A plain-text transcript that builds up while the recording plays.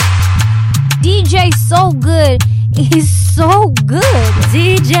DJ So Good. He's so good.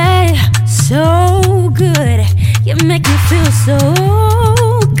 DJ So Good. You make me feel so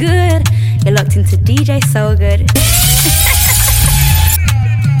good. You're locked into DJ So Good.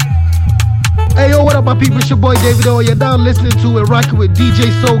 Hey yo, what up my people? It's your boy David O. You're down listening to and rocking with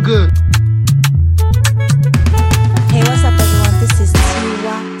DJ So Good. Hey, what's up everyone? This is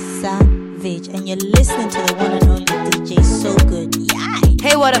Tiwa Savage and you're listening to the one and only DJ So Good. Yay!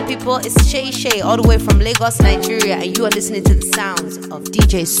 Hey, what up people? It's Shay Shay all the way from Lagos, Nigeria, and you are listening to the sounds of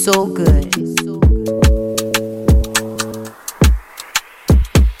DJ So Good.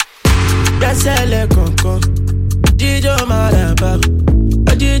 Bẹ́sẹ̀lẹ̀ kankan, jíjó Maraba,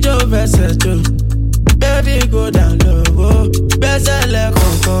 jíjó Versace, baby go down low. Bẹ́sẹ̀lẹ̀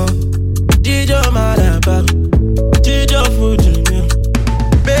kankan, jíjó Maraba, jíjó Fuji,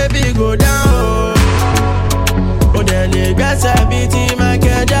 baby go down. Ó dẹ̀ lè gbẹ́sẹ̀ bíi ti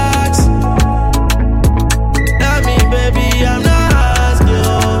Michael Jackson. Tell me baby I'm not asking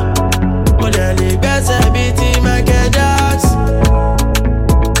you. Ó dẹ̀ lè gbẹ́sẹ̀ bíi ti Michael Jackson.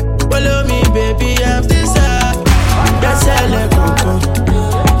 Follow me, baby, I'm still sad. That's a lecoco.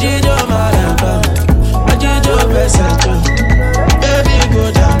 Jijo Maraba, Jijo Versace. Baby, go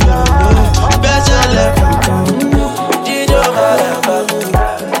down low. That's a lecoco. Jijo Maraba,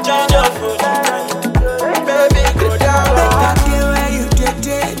 Jijo Fuji. Baby, go down low. That day where you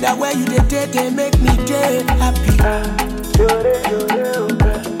did, that way you did, they make me day happy.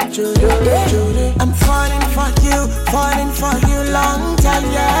 I'm falling for you, long time,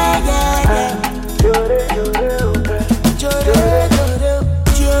 yeah.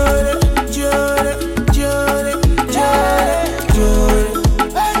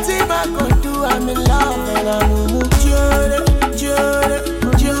 Anything I could do, I'm in love and I'm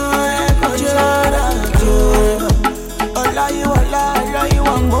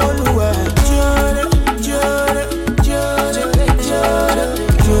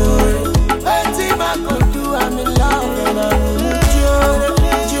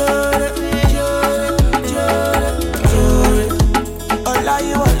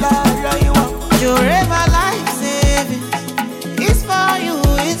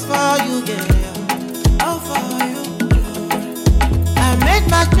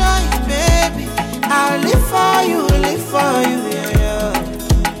I'll live for you, yeah.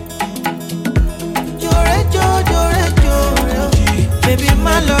 Jore, baby,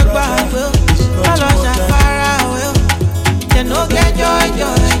 my love, my love, Safara, you no get joy.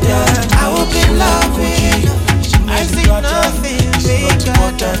 I will be loving you. I see nothing bigger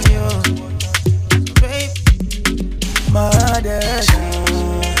than you, baby.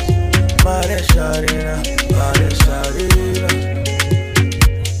 Sharira.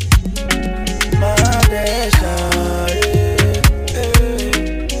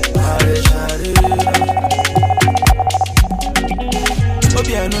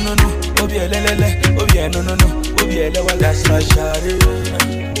 That's my shawty.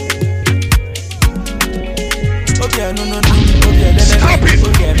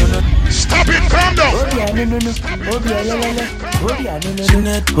 Stop it, calm down.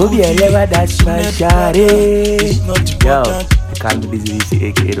 That's my shawty. Yo, I call me Busy VC,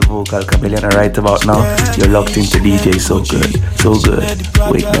 aka the vocal chameleon, and right about now, you're locked into DJ So Good.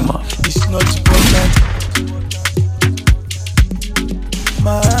 Wake them up. It's not important.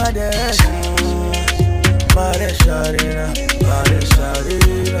 Sharira.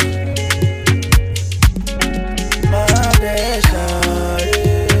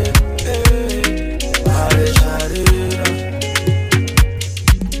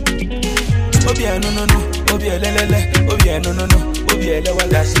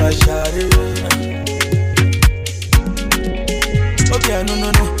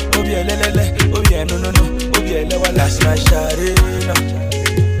 That's my shawty. That's my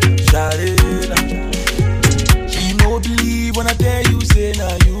shawty. She no believe when I tell you, say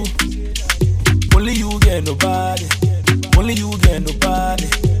now you. Only you get nobody.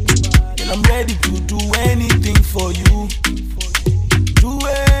 And I'm ready to do anything for you. Do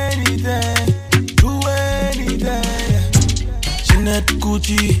anything. Chanel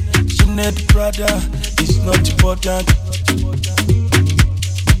Gucci, Chanel Prada, it's not important.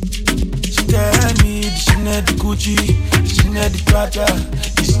 She tell me the Chanel Gucci, Chanel Prada,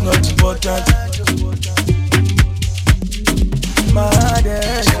 it's not important.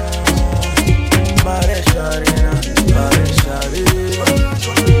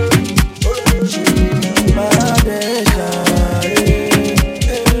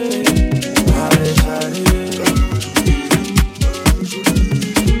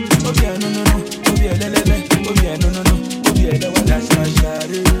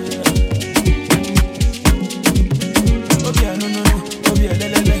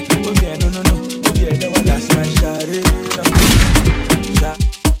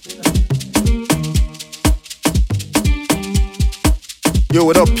 Yo,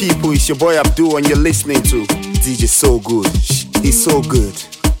 what up, people? It's your boy Abdul, and you're listening to DJ So Good. He's so good.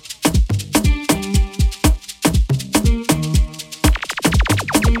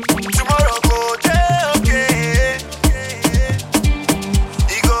 Tomorrow go day, okay.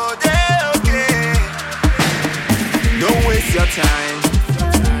 He go day, okay. Don't waste your time.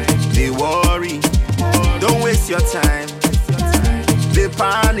 They worry. Don't waste your time. They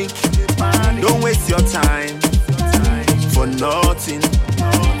panic. Don't waste your time for nothing.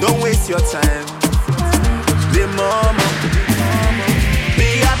 Don't waste your time. The mama. Be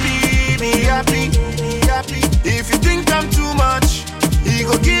happy, be happy, be happy. If you think I'm too much, he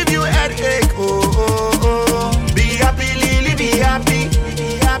go give you a headache. Oh, oh, oh. Be happy, Lily, be happy,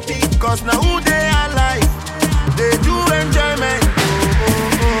 be happy. Cause now who they are alive, they do enjoyment. Oh,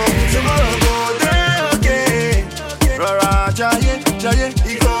 oh, oh. Tomorrow go there, okay. Rara, jaye, jaye,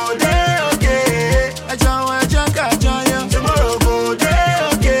 he go there, okay. Ajawa, jaka, jaya. Tomorrow go there,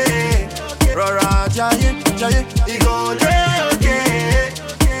 okay. Rara, jaye, jaye, he go there, okay.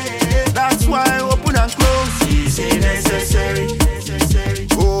 That's why open and close is necessary.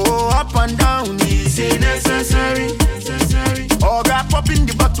 Oh, up and down is necessary. Oh, got pop in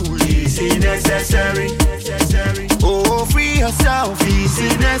the bottle is necessary. Oh, free yourself is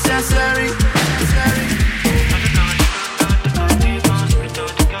necessary.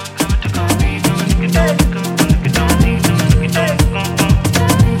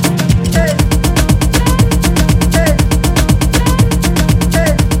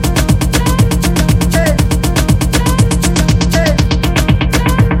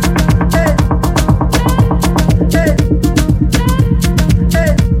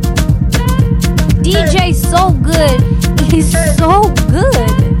 DJ So Good. He's so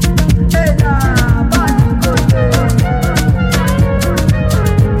good.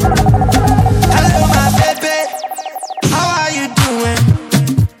 Hello, my baby. How are you doing?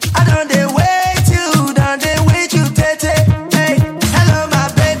 I don't dey wait you, don't dey wait you, tete. Hey, hello,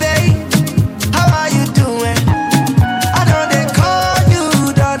 my baby. How are you doing? I don't dey call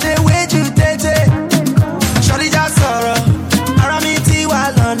you, don't dey wait you, tete. Shawty just sorrow, ara mi ti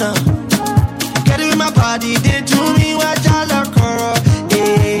wa lọ́nà. Get in my body, they do me what y'all are coro.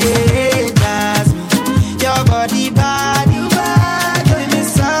 Hey, that's me. Your body bad, you bad. Killing me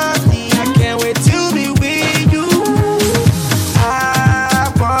softly, I can't wait to be with you.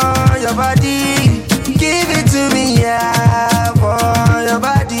 I want your body, give it to me, yeah. I want your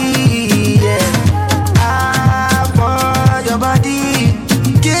body, yeah. I want your body,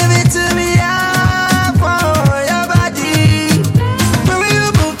 give it to me, I want your body. When will you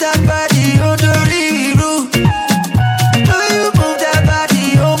move that body, oh, Doriru? When will you move that body,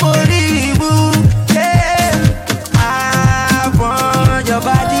 oh, Moribu? Yeah. I want your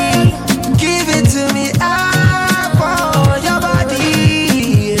body, give it to me, I want your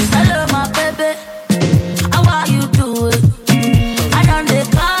body. Hello, my baby. How are you doing? I don't dey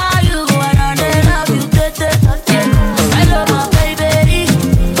call you, I don't dey love you, tete. Hello, my baby.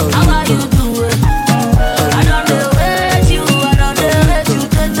 How are you doing? I don't dey wait you, I don't dey wait you,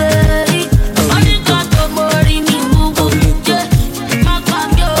 tete. Money got to worry me, boo boo. Yeah, my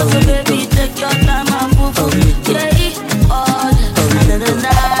come yo, so baby take your time and move. Yeah, all and the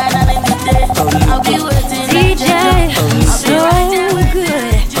night and in the day, I'll be waiting. DJ So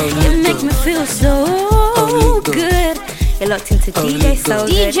Good. You make me feel so good. You're locked into DJ So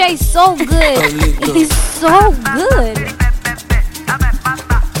Good. DJ So Good. He's so good.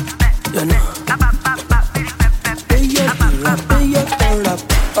 You know.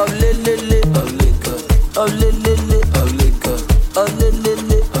 Oh, lele, oh, liquor. Oh, lele, oh, liquor. Oh,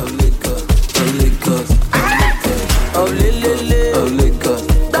 lele, oh, liquor. Oh, liquor. Oh, lele, oh, liquor.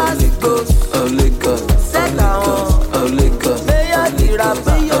 That's good. Oh, liquor. Set down. Oh, liquor. Oh,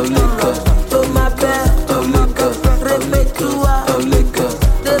 liquor. Oh, my bed. Oh, liquor. Repetua. Oh, liquor.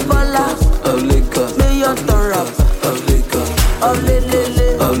 The bola. Oh, liquor. May your turn up. Oh, liquor. Oh, lele,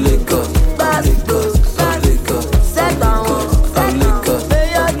 oh, liquor. That's good. Oh, liquor. Set down. Oh, liquor. May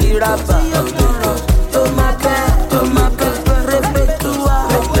your tirapa. Oh, liquor. Oh, my bed. Oh, my bed. Repetua.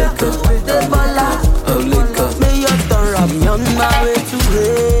 Oh, liquor. The bola. Oh, liquor. May your turn up. On my way to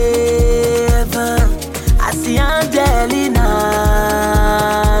heaven, I see Angelina.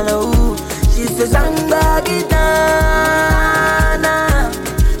 Oh, she says I'm back in Ghana.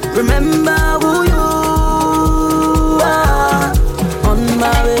 Remember who you are. On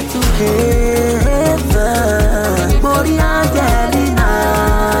my way to heaven, Body Angelina,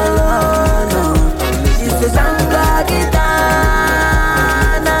 Lord.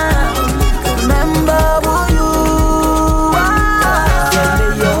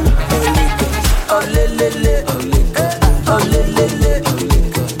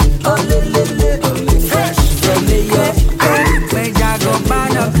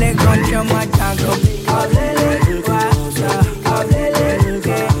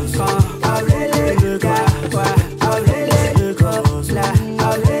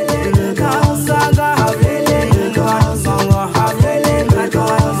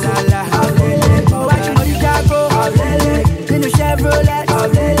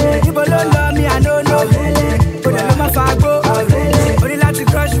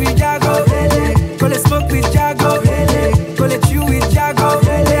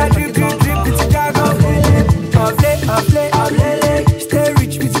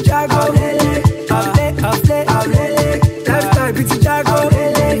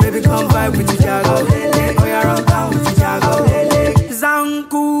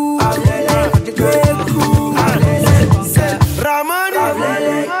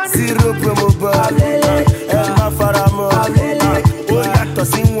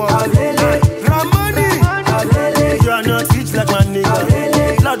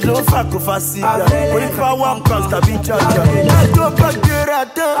 ló fà kó fa sí i. Orí fa one pound tàbí jàjà. Lájọ́ bá gbéra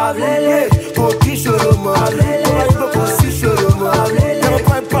tán. Kò kí ṣòro mọ́. Kó wáyé pé kò sí ṣòro mọ́. Yẹ́n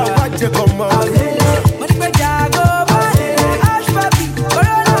pa ipa wá jẹ kọ̀ mọ́. Mo ní pé jago bọ́ọ̀lì, ash papi,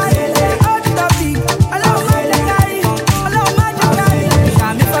 corona ilé, hot topic. Ọlọ́run máa jẹ kárí, ọlọ́run máa jẹ kárí.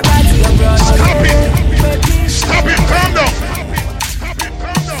 Ṣàmì fọ́gá ti your brother. Stop it, calm down.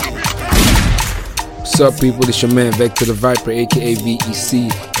 What's up, people? It's your man Vector the Viper, aka VEC,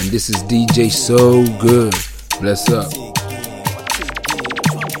 and this is DJ So Good. Bless up.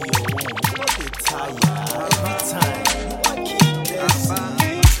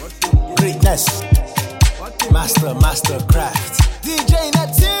 Greatness, master craft. DJ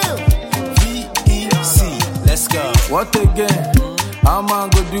Natil, VEC. Let's go. What again? How man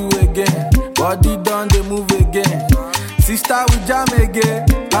go do again? Body done, they move again. Sister, we jam again.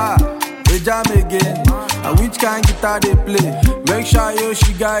 We jam again. And which kind guitar they play? Make sure yo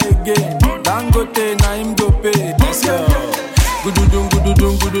she got again. Dangote na him go pay. Let's go. Gududum,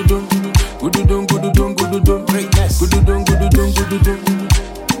 gududum, gududum, gududum, gududum, gududum. Greatness. Gududum, gududum, gududum.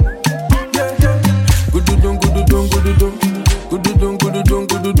 Gududum, gududum, gududum, gududum, gududum,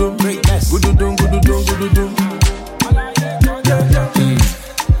 gududum. Greatness. Gududum, gududum, gududum.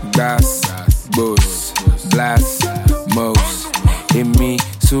 Gas, boss, blast, most. In me,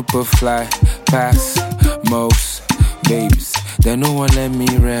 super fly, pass, most. Babes, they no one let me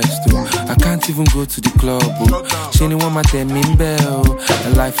rest. Oh. I can't even go to the club. Oh. She ain't want my damn in bell. A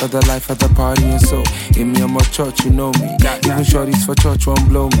life of the party and so. In me, I'm a church, you know me. Even shorties for church won't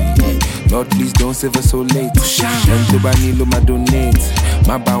blow me. Lord, please don't save us so late. Them to buy me, my donate.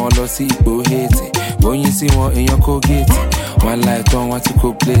 My buy one loss, see go hate it. When you see one in your Colgate, one light on, want to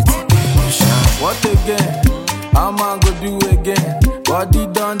go plate. What again? How man go do again? Body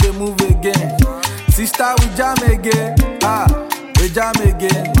done, they move again. Sister, we jam again. We jam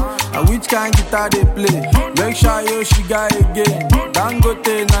again. And which kind guitar they play? Make sure yo she got again.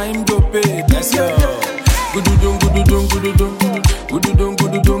 Dangote na him go pay. Let's go. Gududum, gududum, gududum, gududum,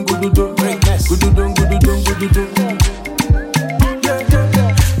 gududum, gududum. Greatness. Gududum, gududum, gududum.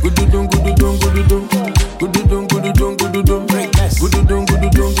 Gududum, gududum, gududum, gududum, gududum, gududum. Greatness. Gududum,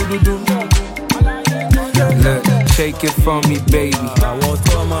 gududum, gududum. Look, shake it for me, baby.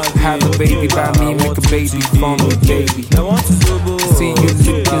 Have a baby by me, make a baby for me, baby. See you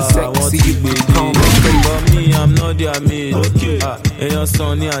looking sexy, you call me baby. For me, I'm not their mate. And your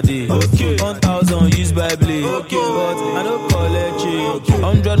son, yeah, day. 1,000 used by blade. But I don't collect it.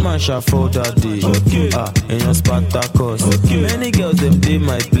 100 man shall fall that day. And your Spartacus. Many girls, them day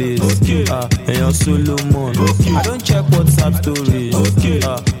my place. And your Solomon. I don't check WhatsApp stories.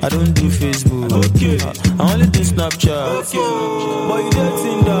 I don't do Facebook. I only do Snapchat. But you don't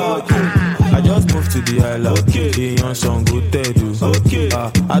think that. I just moved to the island. The young son go tell you.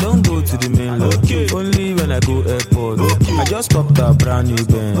 I don't go to the mainland. Only when I go airport. I just copped a brand new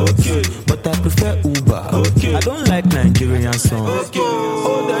Benz. But I prefer Uber. I don't like Nigerian songs.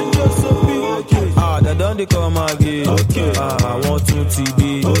 Oh, then just so big. They don't come again. I want to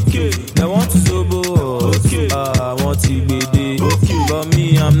TB. They want to Zobo. I want TBD. But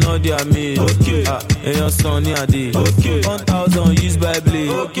me, I'm not their mate. And your son, yeah, day. 1,000 used by blade.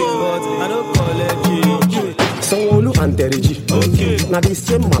 But I don't collect it. Sanwo-Olu and Teriji. Now the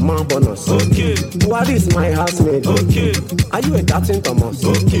same mama bonus. What is my housemaid? Are you a Captain Thomas?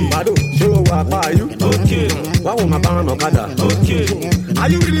 Bado, show what are you? What will my ban Okada? Are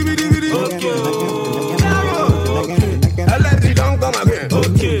you really? LFG don't come again.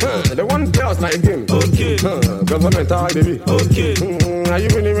 The one girls like him. Government high baby. Are you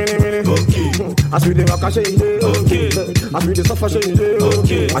really? As we the vacation day. As we the suffer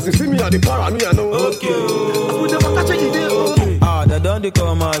day. As you see me at the car, me I know. As we the vacation day. They don't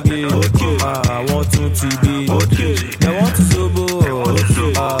come again. I want to TB. They want to Zobo.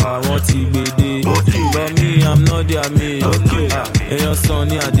 I want TBD. But me, I'm not their mate. And your son,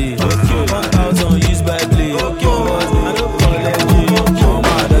 yeah, day. 1,000 used by blade. I don't collect it.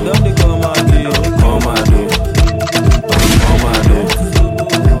 They don't come again.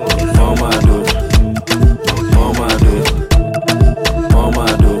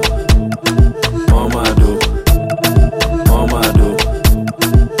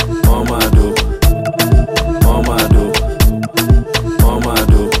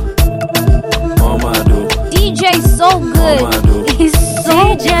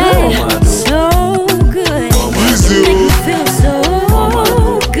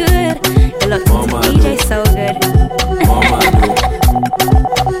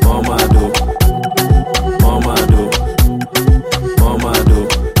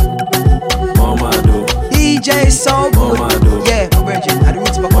 DJ So Good. Yeah, Virgin. I do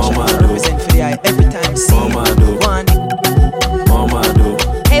it for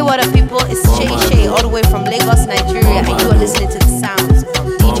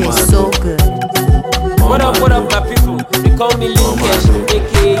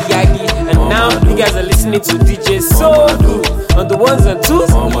listening to DJ So Good on the ones and twos.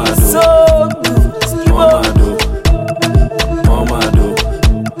 So good.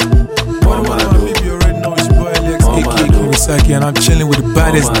 Misaki, and I'm chilling with the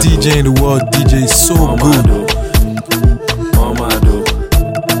baddest DJ in the world, DJ So Good.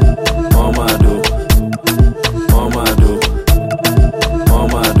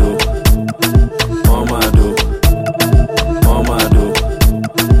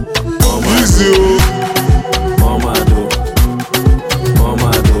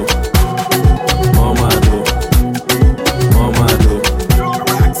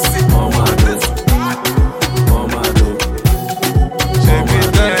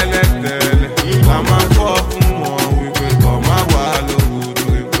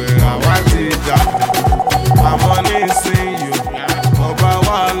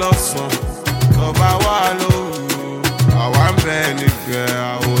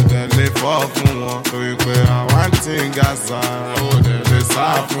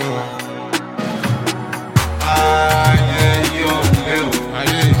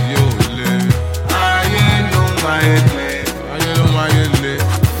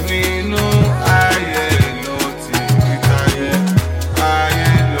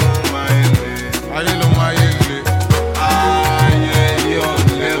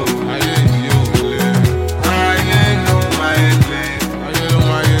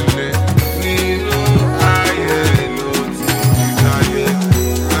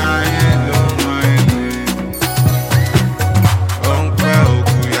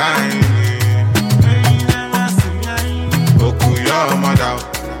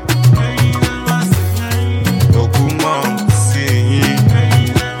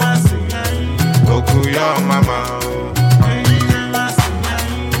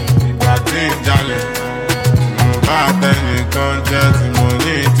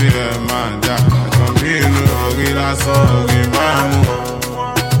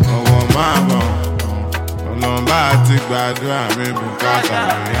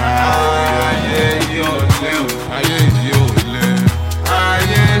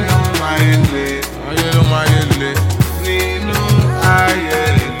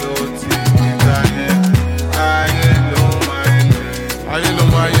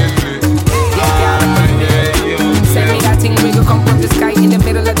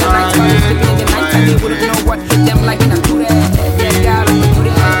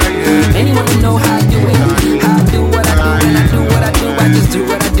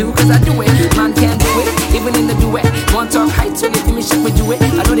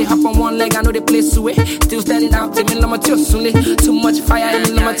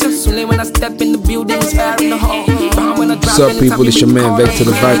 What's up, people? It's your man Vector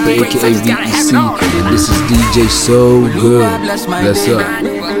the Viper, aka VEC, and this is DJ So Good. Bless up.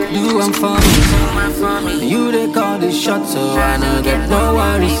 You I'm for me. You they call this shot, so I don't get no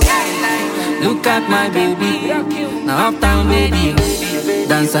worries. Look at my baby, now uptown baby.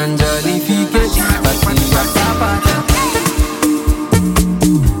 Dance and jollificate, party after party.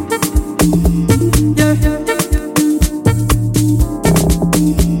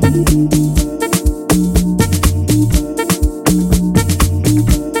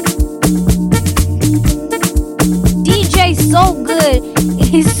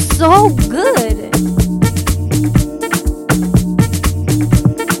 He's so good.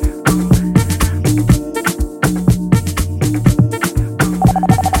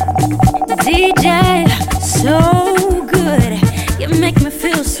 DJ, so good. You make me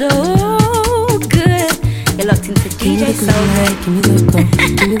feel so good. You're locked into DJ So Good. Give me the go,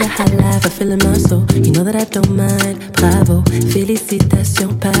 give me the high life, I feel in my soul. You know that I don't mind, bravo.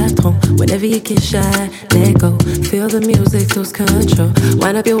 Félicitations, patron. Whenever you get shy, let go. Feel the music, lose control.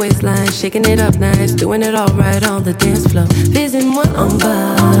 Wind up your waistline, shaking it up nice. Doing it all right on the dance floor. Fais-moi en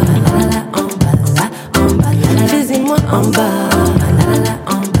bas, la la la, en bas, la, en bas, la la. Fais-moi en bas, la la la,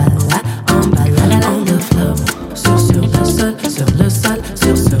 en bas, la, en bas, la la. On the floor, sur le sol, sur le sol,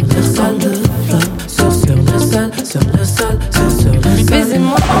 sur le sol, le floor. Sur le sol, sur le sol, sur le sol.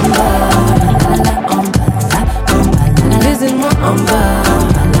 Fais-moi en bas, la la la, en bas, la, en bas, la la. Fais-moi en bas.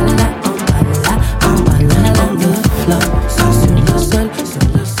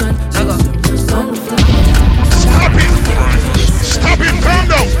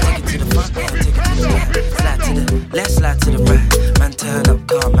 Let's slide to the right, man turn up,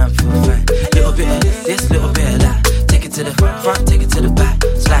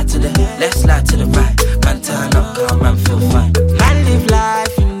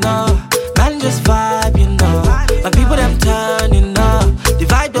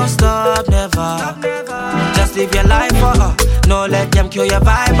 show your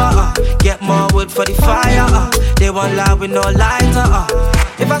vibe, get more wood for the fire, They want love with no lighter,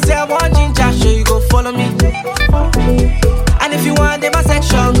 If I say I want ginger, sure you go follow me. And if you want them a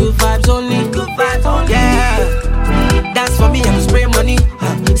section, good vibes only, yeah. Dance for me, I can spray money.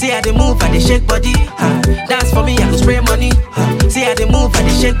 See how they move, how they shake body. Dance for me, I can spray money. See how they move, how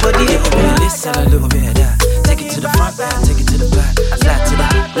they shake body. A little bit of this and a little bit of that. Take it to the front, take it to the back. Slide to the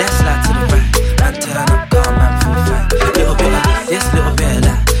left, slide to the right. And turn up, calm and feel fine. Little bit of this, little bit of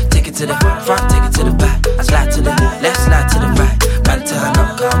that. Take it to the front, take it to the back. Slide to the left, slide to the right. And turn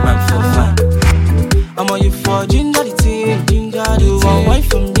up, calm and feel fine. I'm on you for ginger the team, ginger the one wine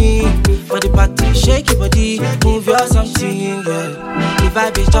for me. For the party, shake your body, move your something, yeah. The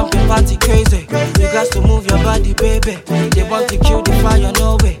vibe is jumping, party crazy. You got to move your body, baby. They want to kill the fire,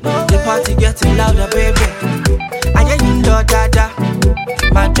 no way. The party getting louder, baby. I get you know dada,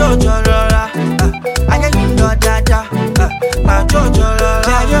 my Jojo Rora. I get you know dada, my Jojo Rora.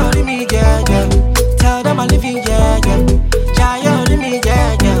 Jayo me, yeah, yeah. Tell them I'm living, yeah, yeah. Jayo me,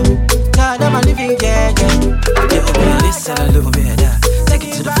 yeah, yeah. Tell them I'm living, yeah, yeah. Little bit of this and a little bit of that. Take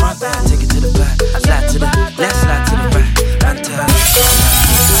it to the front, take it to the back. Slide to the left, slide to the right. And turn.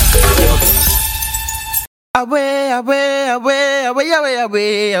 Away, away, away, away, away,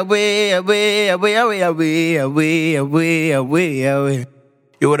 away, away, away, away, away, away, away, away, away, away.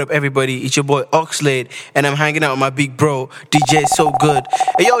 Yo, what up, everybody? It's your boy Oxlade, and I'm hanging out with my big bro, DJ So Good.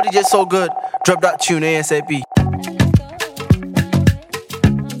 Hey, yo, DJ So Good, drop that tune ASAP.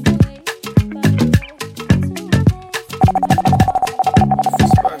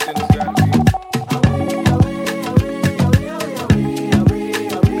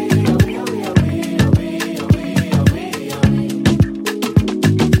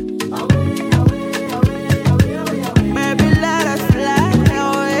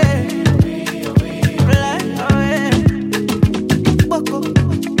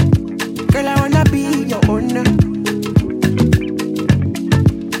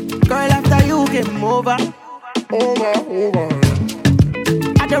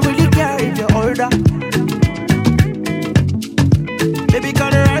 I don't really care if you're older. Baby,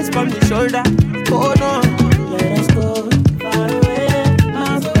 got the rise from the shoulder. Oh no, let us go far away,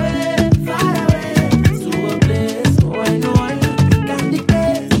 miles away, far away, to a place where no one can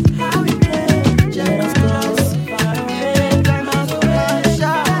dictate how we play. Let us go far away, miles away,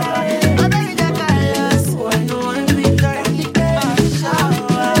 shower. Oh, baby, that guy is where no one can dictate shower.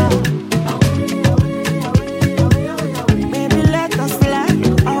 Baby, let us fly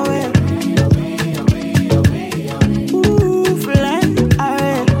away. Ooh, fly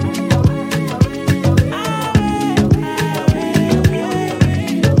away.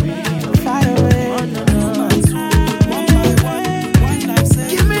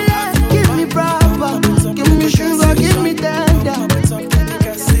 Give me love, give me proper, give me sugar, give me tender.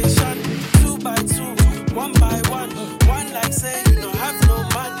 2 by 2, 1 by 1, one like say you don't have no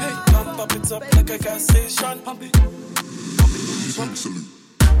man. Hey, pump it up like a gas station. Pump it.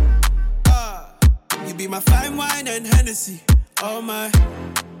 You be my fine wine and Hennessy, oh my.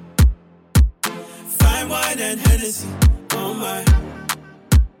 Fine wine and Hennessy, oh my.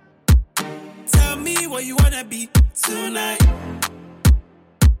 Tell me what you wanna be tonight.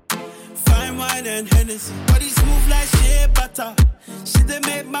 Fine wine and Hennessy, body smooth like shea butter. She done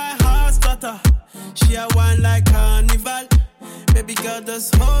make my heart stutter. She a wine like carnival. Baby girl,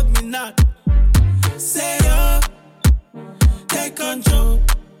 just hold me not. Say yo, take control.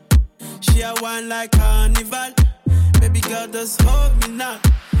 She a wine like carnival. Baby girl, just hold me now.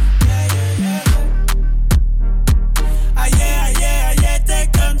 Yeah, yeah, yeah. Ah, yeah, ah, yeah, ah, yeah.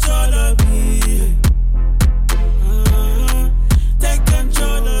 Take control of me. Take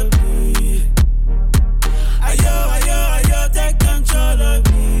control of me. Ayo, ayo, ayo. Take control of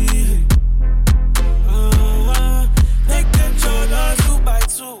me. Take control of 2 by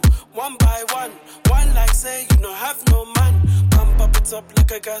 2, 1 by 1. One like say you don't have no man. Pump it up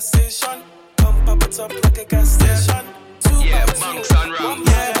like a gas station. Pump it up like a gas station. 2 by 2, 1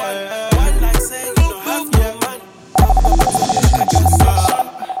 by 1. One like say you don't have no man. Pump it up like a gas station.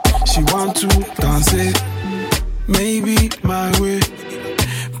 She want to dance it, maybe my way.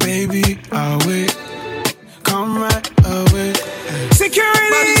 Baby, I'll wait. Come right away. Security!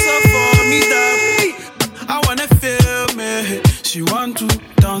 Body's up for me, that I wanna feel me. She want to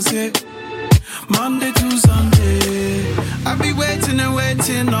dance it, Monday to Sunday. I be waiting and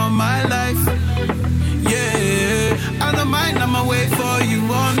waiting all my life. Yeah, I don't mind, I'ma wait for you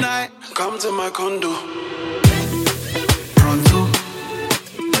all night. Come to my condo, pronto.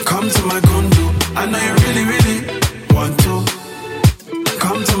 Come to my condo. I know you really, really want to.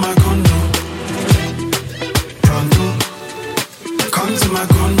 Come to my condo, pronto. Come Come to my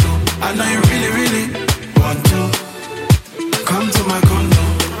condo. I know you really, really want to. Come to my condo.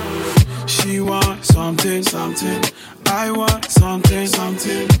 She wants something, something. I want something,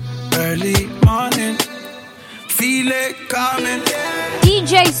 something. Early morning, feel it coming.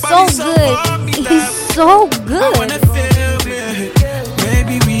 DJ so good. He's so good.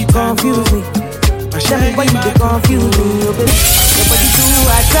 Maybe we confuse me. Tell me why you dey confuse me, oh baby. Your body too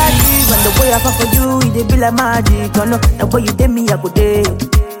attractive, and the way I fall for you, it dey be like magic. Oh no, the way you dey me, I go dey,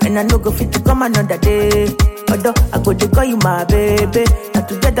 and I no go fit to come another day. Although I go dey call you my baby, and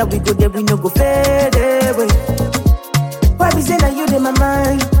together we go there, we no go fade away. Why be say that you in my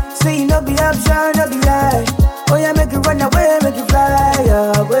mind? Say you no be option, no be lie. Oh yeah, make it run away, make it fly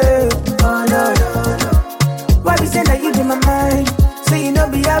away. Oh no, no, no. Why be say that you in my mind? Say you no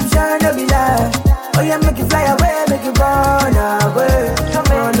be option, no be lie. Oh yeah, make it fly away, make it run away. So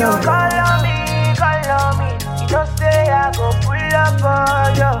make you call on me. You don't say I go pull up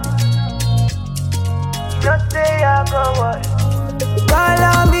on you. You don't say I go what? Call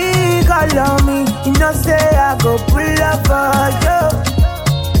on me. You don't say I go pull up on you.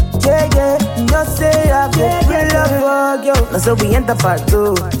 Yeah, yeah, you don't say I go pull up on you. Now so we enter part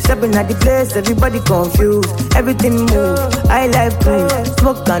 2. Stepping at the place, everybody confused. Everything move, I like cruise.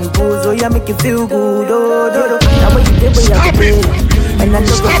 Smoke and booze, oh yeah, make you feel good. Oh, do, do. Now when you did, we have to pay. And I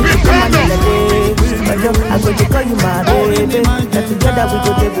know go to come another day. But yo, I go to call you my baby. And together we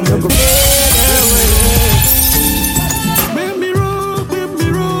go there, we no go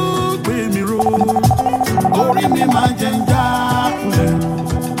mi máa jẹ ń já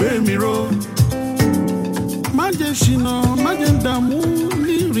gbé mi ró. Má jẹ́ ṣìnà, má jẹ́ dààmú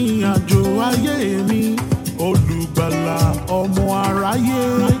nírìn àjò ayé mi. Olùgbàlà ọmọ aráyé.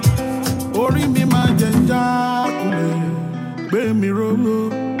 Orí mi máa jẹ ń já gbé mi ró.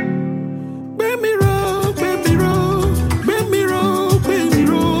 Gbé mi ró, gbé mi ró, gbé mi ró, gbé mi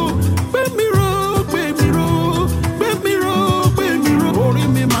ró. Gbé mi ró, gbé mi ró, gbé mi ró, gbé mi ró. Orí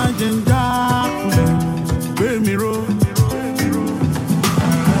mi máa jẹ ń já.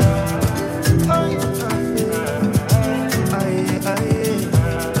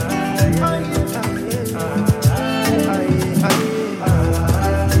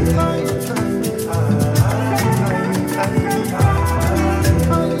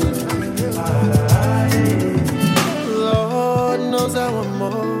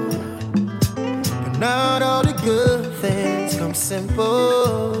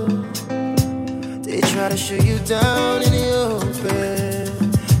 Simple. They try to shoot you down in the open,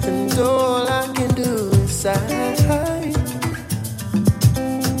 and all I can do is sigh.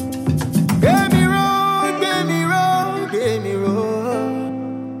 Get me wrong, get me wrong, get me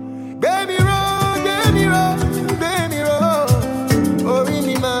wrong. Get me wrong, get me wrong, get me wrong. Or in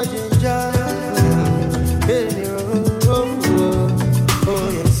me ginger, get me wrong. Oh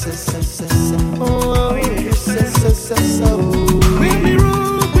yes, yes, yes, yes. Oh yes, yes, yes, yes.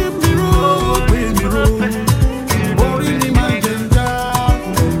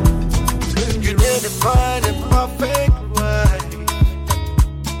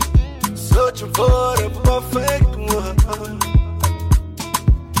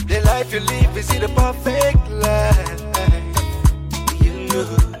 You live is it a perfect life? You know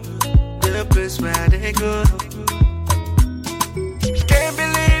the place where they go. Can't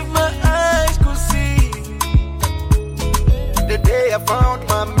believe my eyes could see the day I found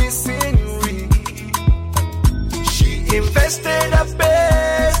my missing ring. She invested her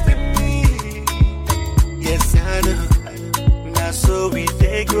best in me. Yes, I know. Now so we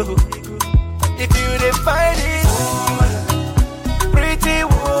they grow. If you define it, pretty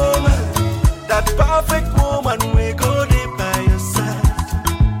woman. That perfect woman we go there by your side.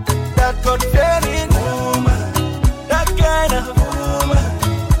 That God-fearing woman, that kind of woman.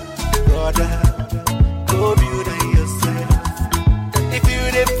 Brother, go build it yourself. If you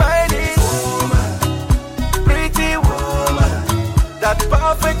define it, woman, pretty woman, that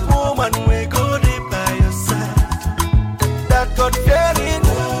perfect woman we go there by your side. That God-fearing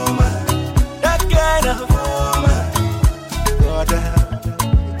woman, that kind of woman. Brother,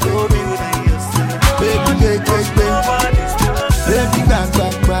 go build it. Baby, baby, baby, baby, back,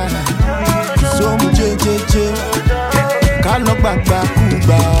 back, back. So much, can't look back, back,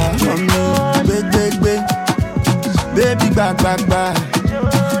 back. Baby, baby, baby, back, back, back.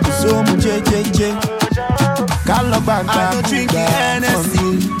 So much, can't look back, back. I don't drink Hennessy,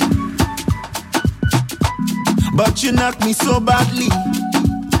 but you knock me so badly.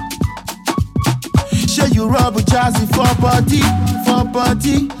 Show you rub with Jazzy for body, for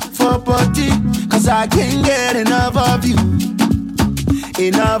body. For body, cause I can't get enough of you.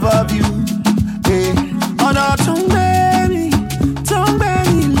 Enough of you. Hey. Oh no, don't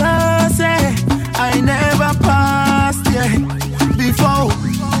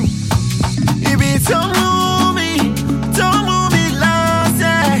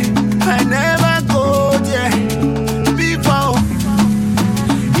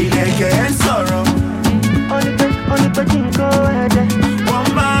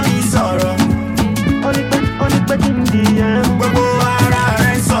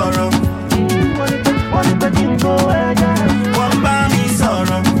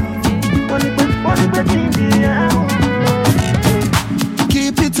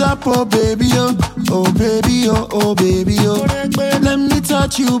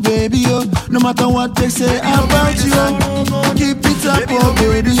without you, baby, oh. No matter what they say about you, oh. Keep it up, oh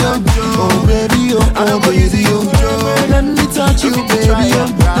baby, oh. Oh baby, oh, oh baby, oh. Let me touch you, baby, oh.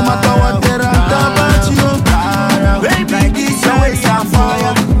 No matter what they rant about you, oh. Baby, this your ways on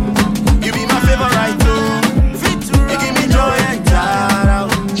fire. You be my favorite, oh. You give me joy and shout out.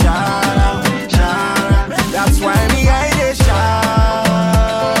 That's why me I dey shower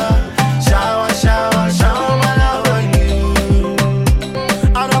my love on you.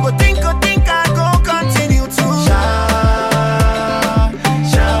 I don't go think I go continue to shower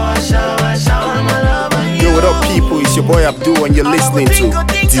my love on you. Yo, what up, people? It's your boy Abdul, and you're listening to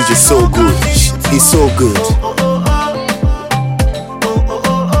DJ So Good. He's so good.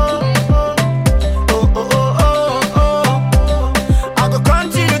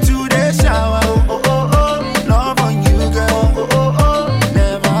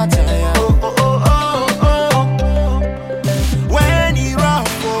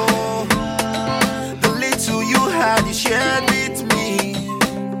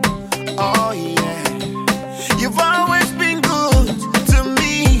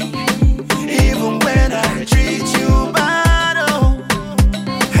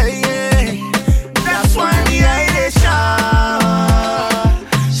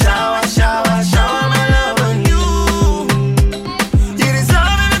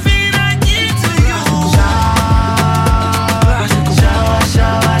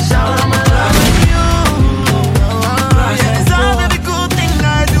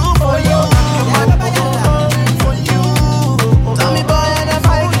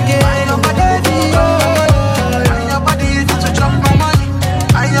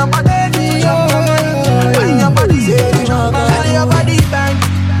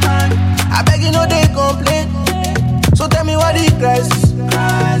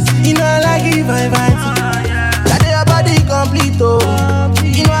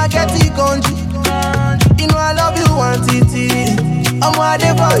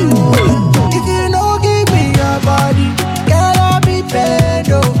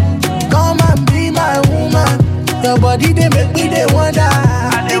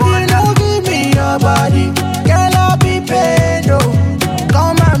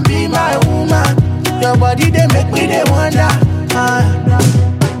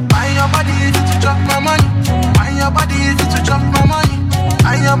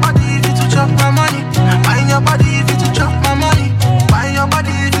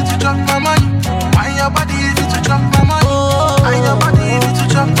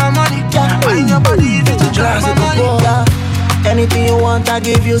 Anything you want, I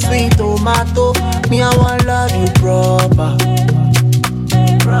give you sweet tomato. Me, I want love you proper.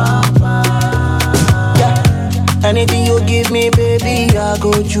 Yeah. Anything you give me, baby, I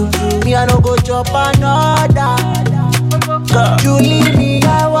go choo. Me, I don't go chop another. You leave me,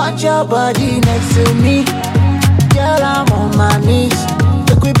 I want your body next to me. Girl, I'm on my knees.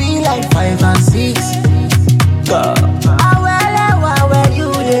 It could be like 5 and 6. Where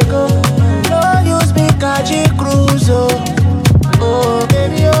you they go? No use me, Kaji Cruise, oh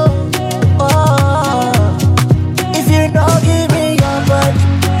baby, oh. If you don't give me your body,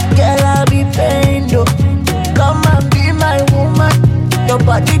 girl, I'll be pained, oh. Come and be my woman. Your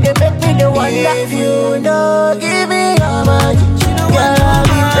body, they make me the wonder. If you don't give me your body, girl, I'll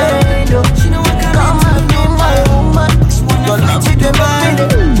be pained, oh. Come and be my woman. Your body, they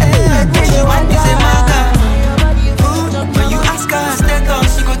make me the wonder. When you ask her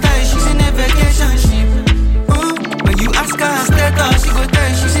status, she go tell you she's in a vacation ship. When you ask her status, she go tell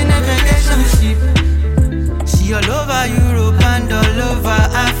you she's in a vacation ship. She all over Europe and all over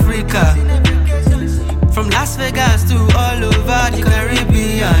Africa. From Las Vegas to all over the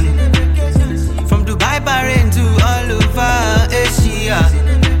Caribbean. From Dubai, Bahrain to all over Asia.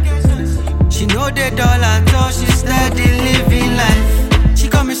 She know the dollar, so she steady living life. She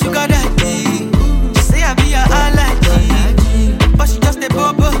call me sugar daddy. She say I be her allergy, but she just a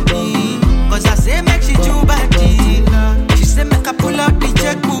bubble me. Cause I say make she too body. She say make I pull out the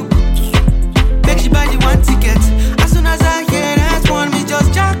checkbook, make she buy the one ticket. As soon as I hear that one, me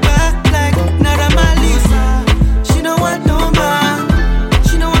just jack back like Nara Malisa. She don't want no man,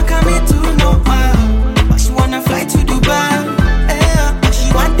 she don't want come here to no man, but she wanna fly to Dubai. All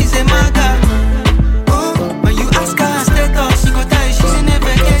she want is a maga.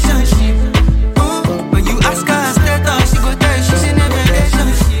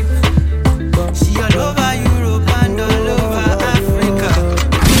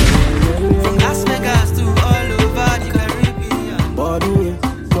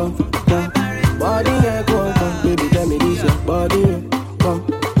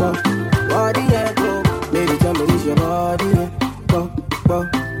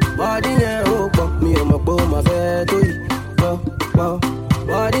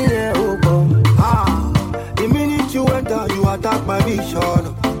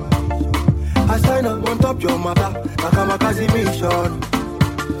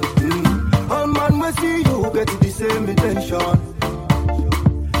 I see you get the same intention.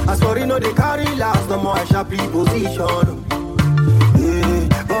 As for you know they carry last, the more I sharply position.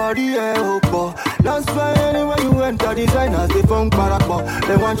 Yeah, body opo. That's why anywhere you enter, designers they funk parappa.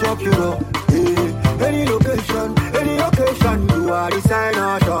 They want chop you up. Yeah, any location, you are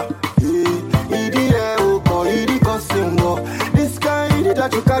designer shot. Yeah, idi opo, idi custom work. This kind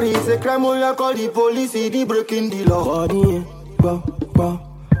that you carry is a crime. Oh, you call the police, idi breaking the law. Body go.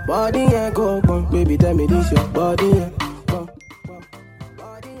 Body go, baby, tell me this your body,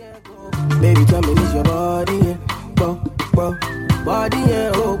 baby, tell me this your body, body,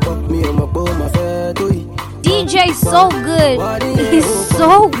 me and my boy, my fair to you. DJ so good, he's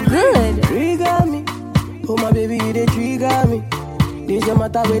so good. Trigger me, oh my baby, they trigger me. This your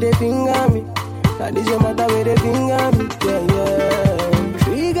matter where they finger me. Like this your matter where they finger me. Yeah,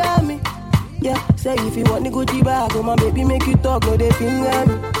 trigger me. Yeah, say if you want the Gucci bag, oh my baby, make you talk, no they finger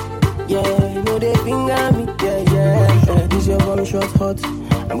me. Yeah, no they finger me. Yeah. This your one shot hot.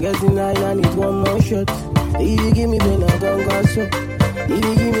 I'm getting high, I need one more shot. If you give me then I gon' go so. If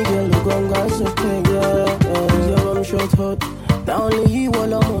you give me girl, you gon' go so. Yeah. This your one shot hot. Not only you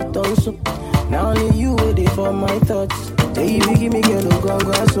all I'm more done so. Not only you waiting for my thoughts. If you give me girl, you gon'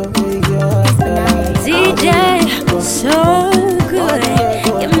 go so. Yeah. DJ, so good.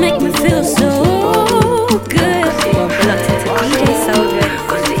 You make me feel so good. Locked into DJ, so good.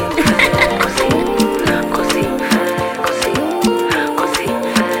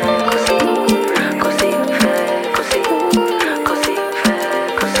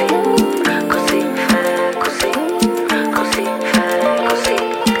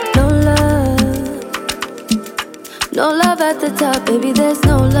 No love at the top, baby, there's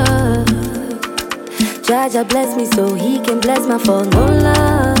no love. Jaja bless me so he can bless my fall. No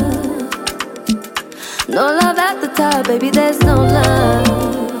love. No love at the top, baby, there's no love.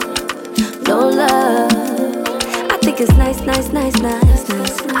 No love. I think it's nice.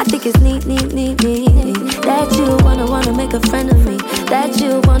 I think it's neat. That you wanna make a friend of me. That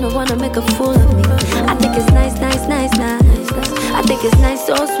you wanna make a fool of me. I think it's nice. I think it's nice,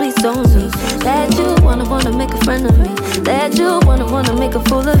 so sweet, so me. That you wanna make a friend of me. That you wanna make a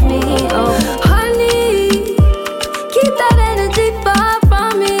fool of me. Oh, honey, keep that energy far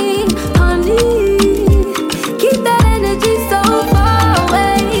from me. Honey, keep that energy so far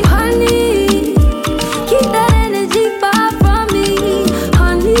away. Honey, keep that energy far from me.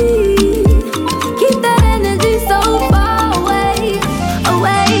 Honey, keep that energy so far away.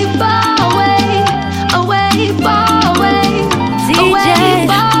 Far away. DJ,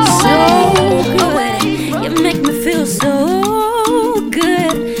 so good. You make me feel so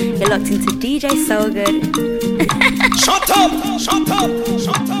good. You're locked into DJ so good. Shut up.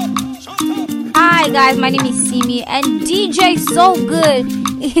 Hi guys, my name is Simi and DJ so good.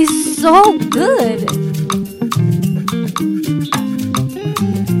 He's so good.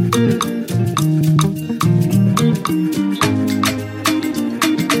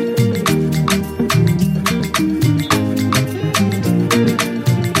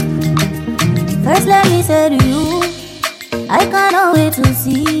 First let me say to you, I cannot wait to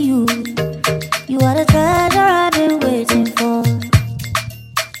see you. You are the treasure I've been waiting for.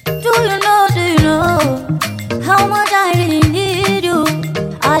 Do you know how much I really need you?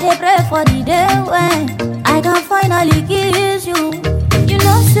 I dey pray for the day when I can finally kiss you. You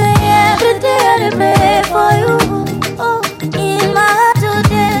know say every day I dey pray for you. Oh, in my heart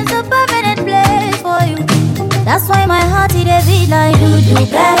today's a permanent place for you. That's why my heart it dey beat like do.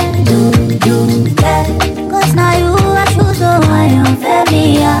 Cause now you I choose, so I am fair,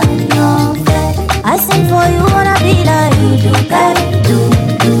 me I am fair. I sing for you wanna be like do.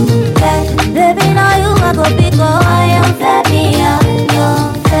 Baby now you I go pick up, I am fair, me I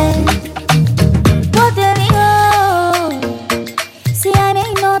am fair. But there we go. See I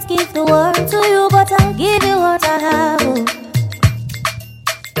may not give the world to you, but I'll give you what I have.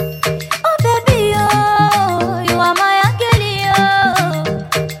 Oh baby, oh, you are my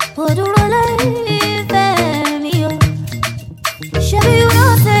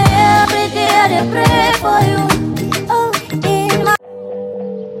pray for you. Oh, in my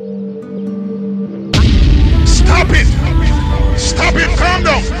Stop it, calm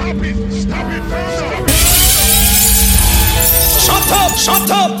down.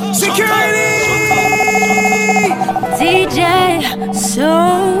 Shut up, security. DJ,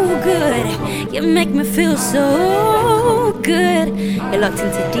 so good. You make me feel so good. You're locked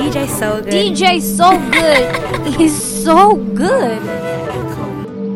into DJ so good. DJ so good. He's so good.